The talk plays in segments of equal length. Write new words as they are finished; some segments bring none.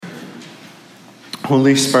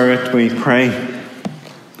Holy Spirit, we pray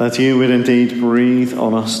that you would indeed breathe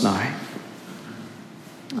on us now.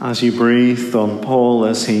 As you breathed on Paul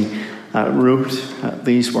as he wrote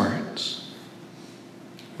these words,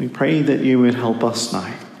 we pray that you would help us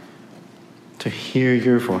now to hear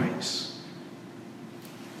your voice,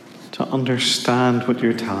 to understand what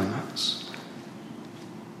you're telling us,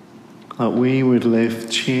 that we would live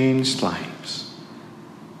changed lives.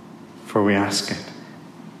 For we ask it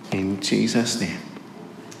in Jesus' name.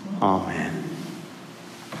 Amen.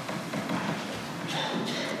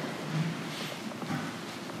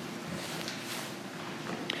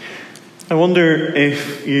 I wonder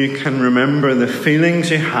if you can remember the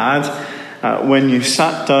feelings you had when you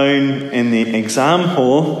sat down in the exam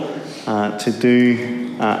hall to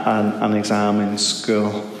do an exam in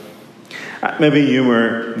school. Maybe you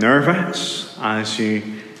were nervous as you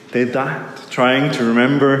did that, trying to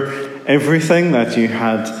remember everything that you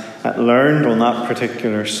had learned on that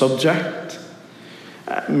particular subject.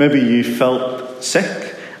 Maybe you felt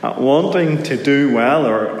sick, wanting to do well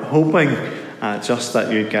or hoping just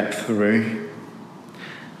that you'd get through.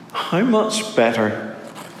 How much better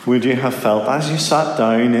would you have felt as you sat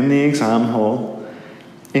down in the exam hall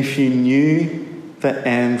if you knew the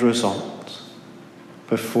end result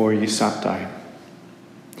before you sat down?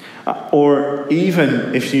 Or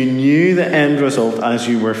even if you knew the end result as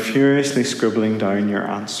you were furiously scribbling down your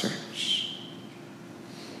answers?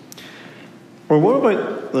 Or what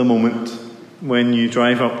about the moment when you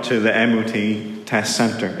drive up to the MOT test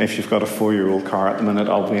centre, if you've got a 4-year-old car at the minute,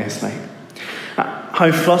 obviously?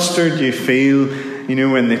 How flustered you feel,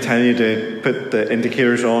 when they tell you to put the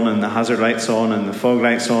indicators on and the hazard lights on and the fog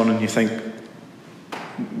lights on, and you think,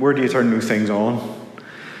 where do you turn those things on?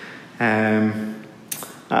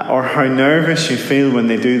 Or how nervous you feel when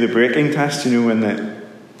they do the braking test, when the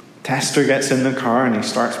tester gets in the car and he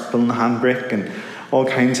starts pulling the handbrake and all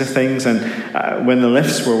kinds of things. And when the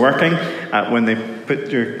lifts were working, when they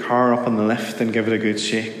put your car up on the lift and give it a good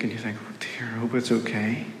shake, and you think, oh dear, I hope it's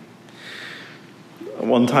okay.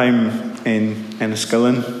 One time in a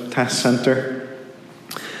skilling test centre,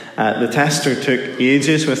 the tester took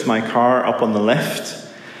ages with my car up on the lift,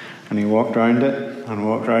 and he walked round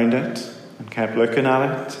it and kept looking at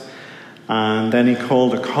it. And then he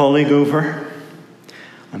called a colleague over,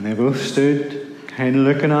 and they both stood kind of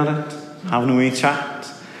looking at it, having a wee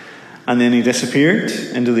chat. And then he disappeared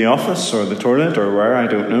into the office or the toilet or where, I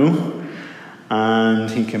don't know. And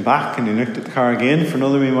he came back and he looked at the car again for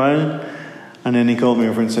another wee while. And then he called me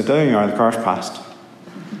over and said, there you are, the car's passed.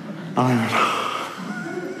 And I went,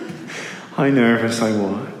 how nervous I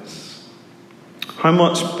was. How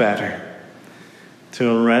much better to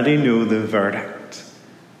already know the verdict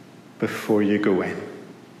before you go in.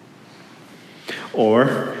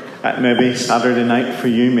 Or maybe Saturday night for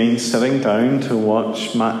you means sitting down to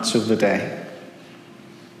watch Match of the Day.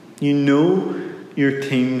 You know your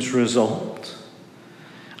team's result.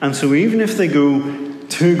 And so even if they go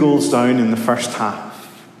 2 goals down in the first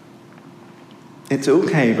half, it's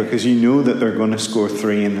okay because you know that they're going to score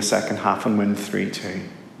 3 in the second half and win 3-2.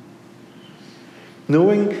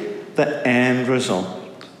 Knowing the end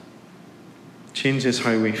result changes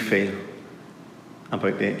how we feel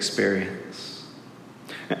about the experience.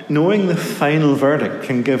 Knowing the final verdict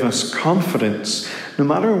can give us confidence no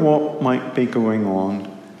matter what might be going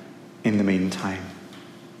on in the meantime.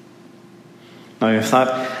 Now, if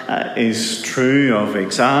that is true of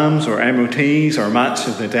exams or MOTs or Match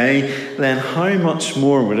of the Day, then how much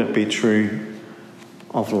more would it be true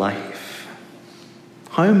of life?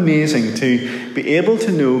 How amazing to be able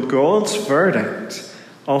to know God's verdict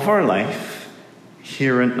of our life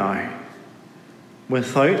here and now,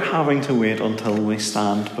 without having to wait until we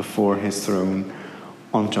stand before his throne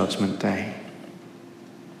on Judgment Day.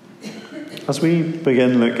 As we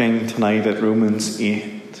begin looking tonight at Romans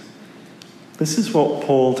 8, this is what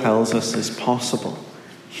Paul tells us is possible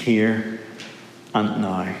here and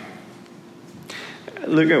now.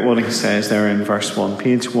 Look at what he says there in verse 1,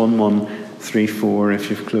 page 1134, if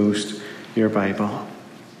you've closed your Bible.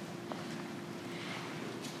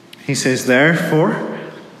 He says, therefore,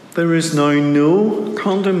 there is now no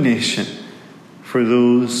condemnation for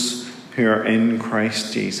those who are in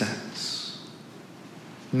Christ Jesus.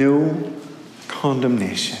 No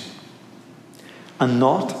condemnation. A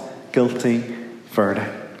not guilty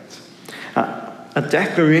verdict. A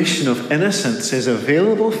declaration of innocence is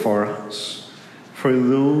available for us, for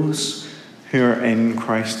those who are in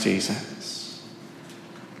Christ Jesus.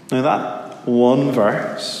 Now that one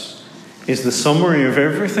verse is the summary of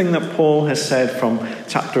everything that Paul has said from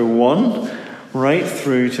chapter 1 right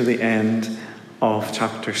through to the end of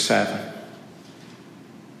chapter 7.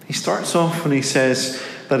 He starts off when he says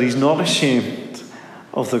that he's not ashamed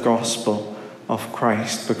of the gospel of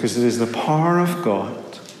Christ because it is the power of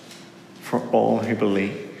God for all who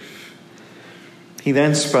believe. He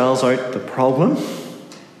then spells out the problem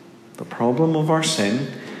of our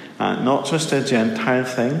sin, not just a Gentile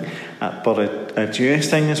thing, but a Jewish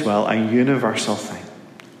thing as well, a universal thing.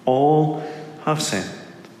 All have sinned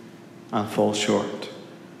and fall short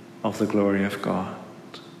of the glory of God.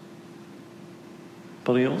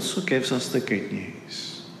 But he also gives us the good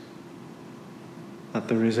news that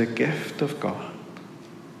there is a gift of God.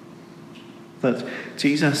 That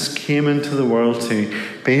Jesus came into the world to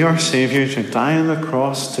be our Saviour, to die on the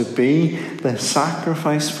cross, to be the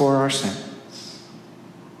sacrifice for our sins.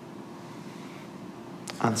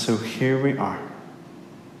 And so here we are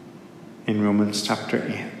in Romans chapter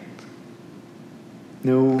 8.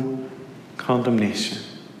 No condemnation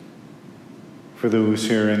for those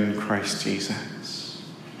who are in Christ Jesus.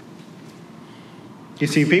 You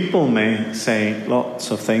see, people may say lots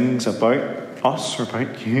of things about us or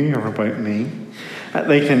about you or about me.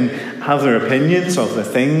 They can have their opinions of the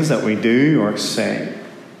things that we do or say.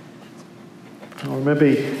 Or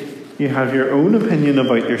maybe you have your own opinion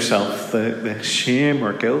about yourself, the shame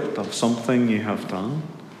or guilt of something you have done.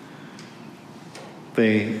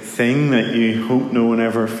 The thing that you hope no one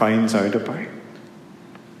ever finds out about.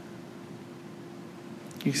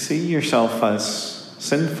 You see yourself as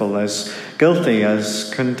sinful, as guilty,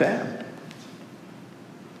 as condemned.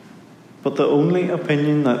 But the only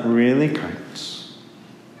opinion that really counts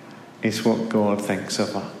is what God thinks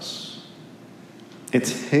of us.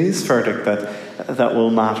 It's His verdict that will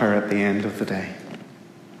matter at the end of the day.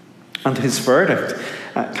 And His verdict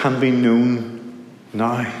can be known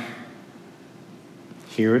now.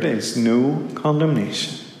 Here it is, no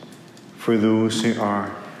condemnation for those who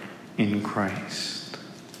are in Christ.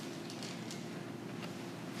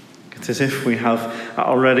 It's as if we have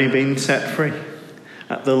already been set free.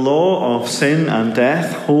 The law of sin and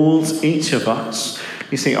death holds each of us.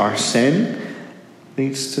 You see, our sin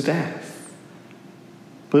leads to death.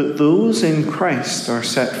 But those in Christ are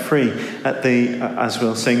set free. As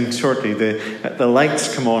we'll sing shortly, the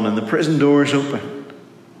lights come on and the prison doors open.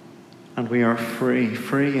 And we are free,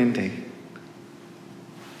 free indeed.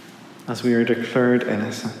 As we are declared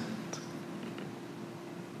innocent.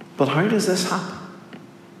 But how does this happen?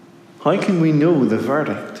 How can we know the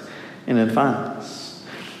verdict in advance?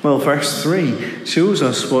 Well, verse 3 shows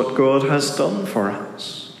us what God has done for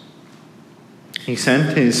us. He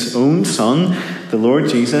sent His own Son, the Lord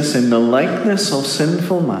Jesus, in the likeness of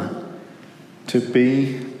sinful man, to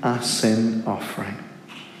be a sin offering.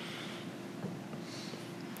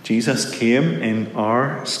 Jesus came in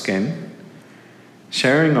our skin,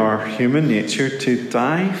 sharing our human nature to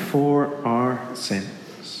die for our sins.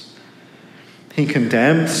 He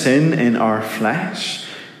condemned sin in our flesh.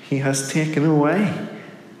 He has taken away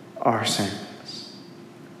our sins.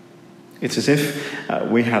 It's as if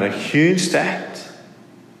we had a huge debt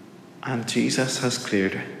and Jesus has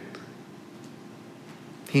cleared it.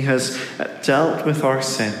 He has dealt with our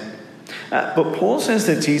sin. But Paul says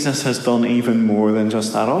that Jesus has done even more than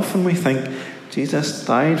just that. Often we think Jesus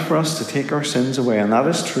died for us to take our sins away, and that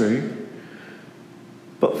is true.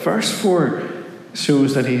 But verse 4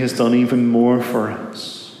 shows that He has done even more for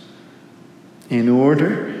us. In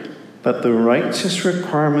order that the righteous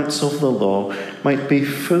requirements of the law might be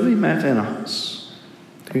fully met in us,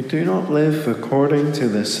 who do not live according to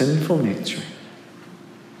the sinful nature,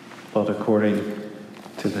 but according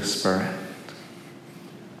to the Spirit.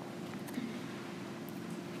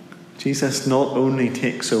 Jesus not only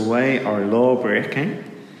takes away our law breaking,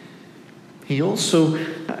 He also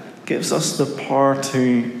gives us the power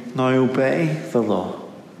to now obey the law.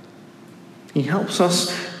 He helps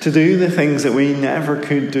us to do the things that we never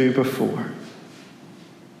could do before.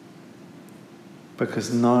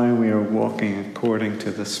 Because now we are walking according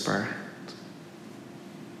to the Spirit.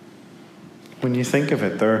 When you think of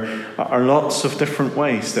it, there are lots of different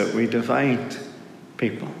ways that we divide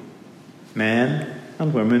people. Men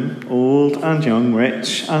and women, old and young,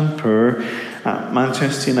 rich and poor,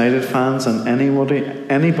 Manchester United fans and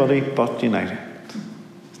anybody but United.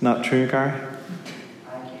 Isn't that true, Gary?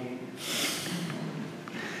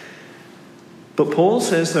 But Paul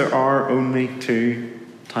says there are only two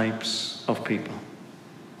types of people.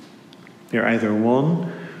 You're either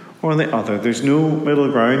one or the other. There's no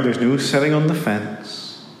middle ground. There's no sitting on the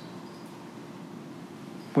fence.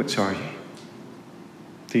 Which are you?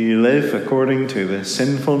 Do you live according to the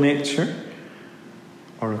sinful nature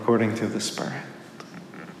or according to the Spirit?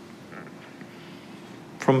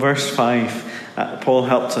 From verse 5, Paul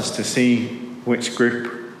helps us to see which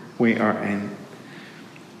group we are in.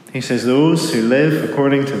 He says, those who live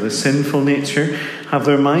according to the sinful nature have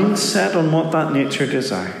their minds set on what that nature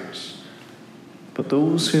desires. But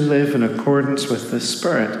those who live in accordance with the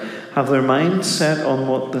Spirit have their minds set on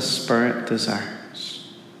what the Spirit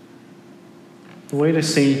desires. The way to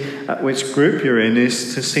see at which group you're in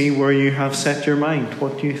is to see where you have set your mind,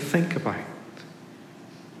 what you think about.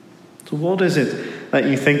 So what is it that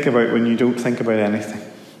you think about when you don't think about anything?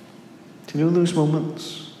 Do you know those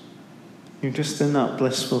moments? You're just in that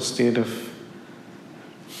blissful state of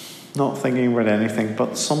not thinking about anything,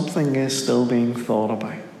 but something is still being thought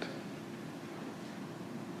about.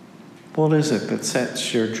 What is it that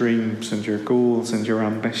sets your dreams and your goals and your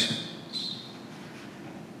ambitions?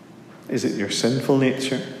 Is it your sinful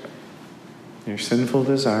nature, your sinful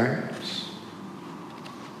desires?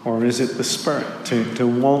 Or is it the Spirit to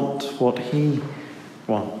want what He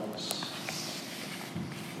wants?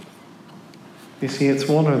 You see, it's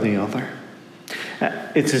one or the other.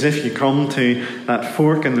 It's as if you come to that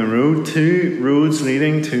fork in the road, two roads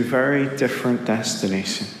leading to very different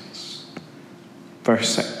destinations. Verse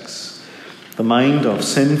 6. The mind of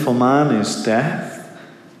sinful man is death,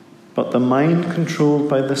 but the mind controlled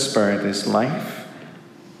by the Spirit is life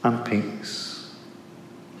and peace.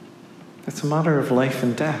 It's a matter of life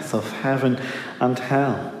and death, of heaven and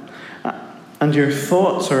hell. And your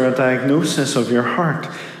thoughts are a diagnosis of your heart,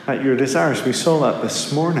 your desires. We saw that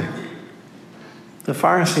this morning. The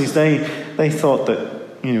Pharisees, they thought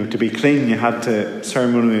that, to be clean, you had to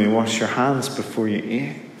ceremonially wash your hands before you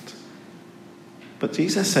ate. But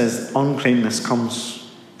Jesus says uncleanness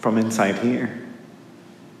comes from inside here,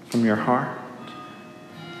 from your heart,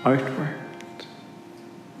 outward.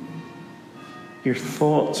 Your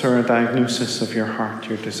thoughts are a diagnosis of your heart,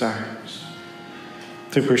 your desires.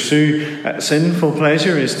 To pursue sinful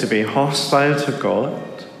pleasure is to be hostile to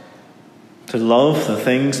God, to love the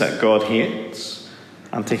things that God hates,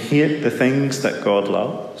 and to hate the things that God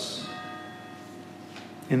loves.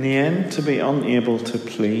 In the end, to be unable to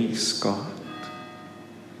please God.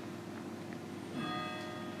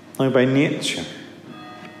 Now, by nature,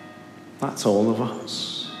 that's all of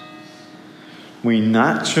us. We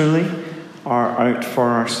naturally are out for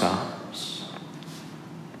ourselves.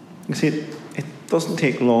 You see, it doesn't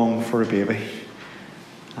take long for a baby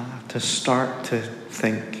to start to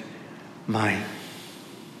think, mine.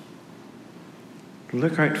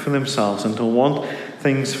 Look out for themselves and to want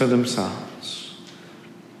things for themselves.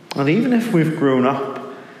 And even if we've grown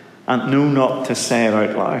up and know not to say it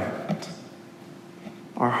out loud,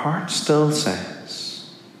 our heart still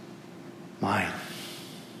says, mine.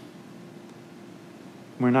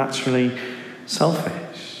 We're naturally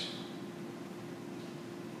selfish.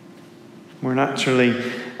 We're naturally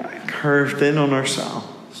curved in on ourselves.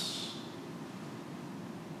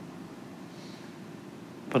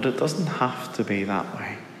 But it doesn't have to be that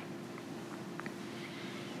way.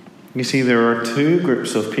 You see, there are two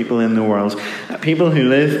groups of people in the world. People who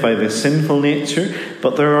live by the sinful nature,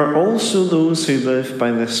 but there are also those who live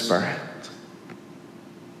by the Spirit.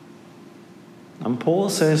 And Paul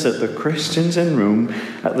says that the Christians in Rome,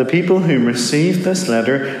 the people who received this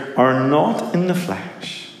letter, are not in the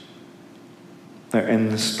flesh. They're in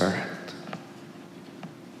the Spirit.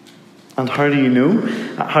 And how do you know?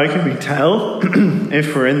 How can we tell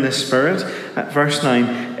if we're in the Spirit? At verse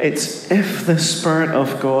 9, it's if the Spirit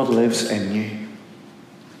of God lives in you.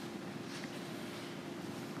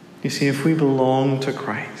 You see, if we belong to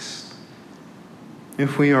Christ,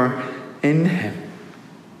 if we are in Him,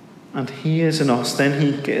 and He is in us, then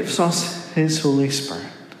He gives us His Holy Spirit.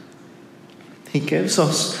 He gives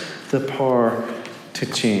us the power to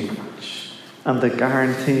change and the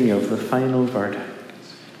guarantee of the final verdict.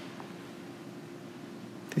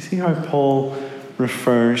 Do you see how Paul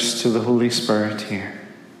refers to the Holy Spirit here?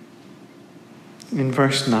 In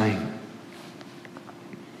verse 9,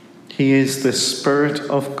 He is the Spirit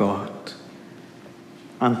of God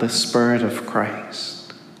and the Spirit of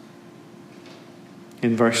Christ.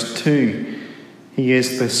 In verse 2, He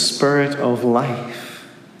is the Spirit of life.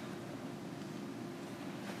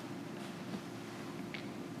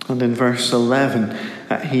 And in verse 11,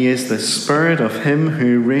 He is the Spirit of Him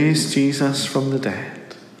who raised Jesus from the dead.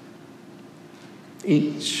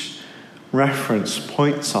 Each reference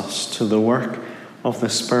points us to the work of the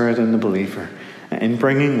Spirit in the believer, in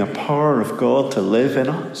bringing the power of God to live in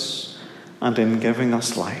us and in giving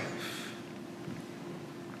us life.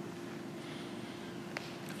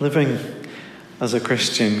 Living as a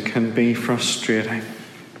Christian can be frustrating.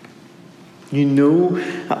 You know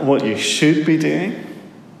what you should be doing,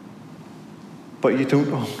 but you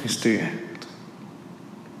don't always do it.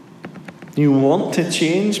 You want to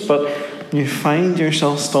change, but you find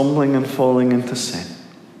yourself stumbling and falling into sin.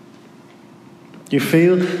 You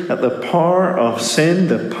feel that the power of sin,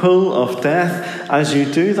 the pull of death, as you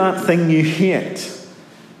do that thing you hate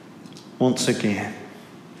once again.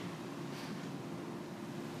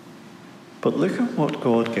 But look at what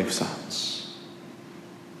God gives us.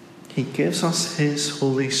 He gives us his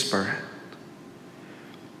Holy Spirit.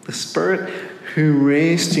 The Spirit who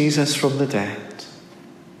raised Jesus from the dead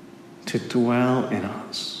to dwell in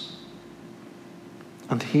us.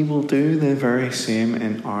 And he will do the very same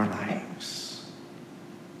in our lives.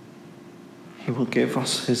 He will give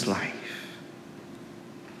us his life.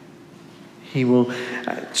 He will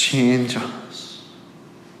change us.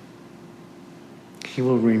 He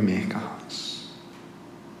will remake us.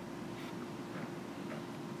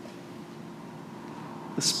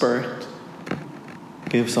 The Spirit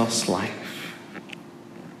gives us life.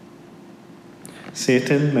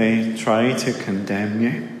 Satan may try to condemn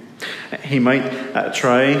you. He might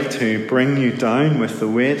try to bring you down with the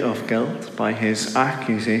weight of guilt by his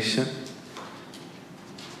accusation.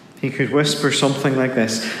 He could whisper something like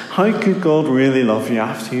this: how could God really love you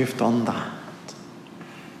after you've done that?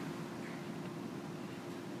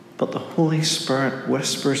 But the Holy Spirit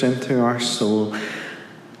whispers into our soul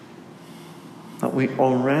that we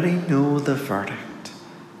already know the verdict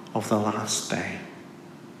of the last day.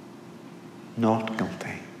 Not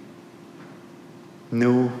guilty.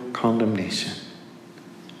 No condemnation.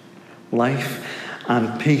 Life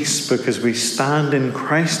and peace because we stand in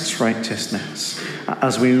Christ's righteousness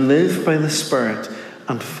as we live by the Spirit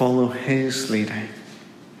and follow his leading.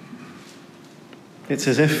 It's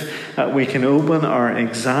as if we can open our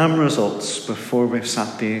exam results before we've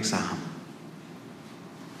sat the exam.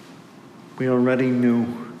 We already know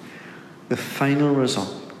the final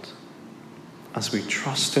result as we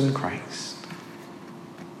trust in Christ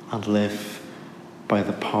and live by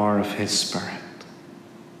the power of his Spirit.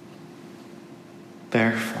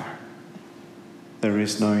 Therefore, there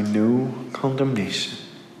is now no condemnation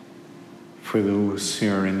for those who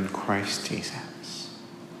are in Christ Jesus.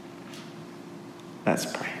 Let's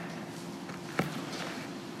pray.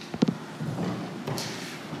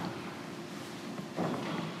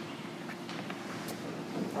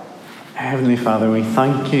 Heavenly Father, we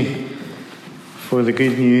thank you for the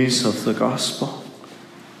good news of the gospel.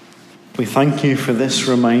 We thank you for this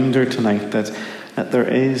reminder tonight that there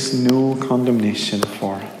is no condemnation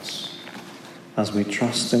for us as we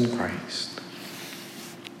trust in Christ.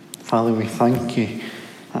 Father, we thank you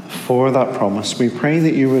for that promise. We pray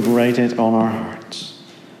that you would write it on our hearts,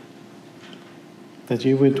 that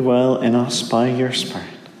you would dwell in us by your Spirit,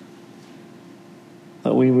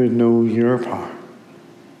 that we would know your power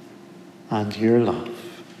and your love.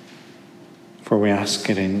 For we ask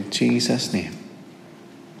it in Jesus' name.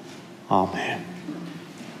 Amen.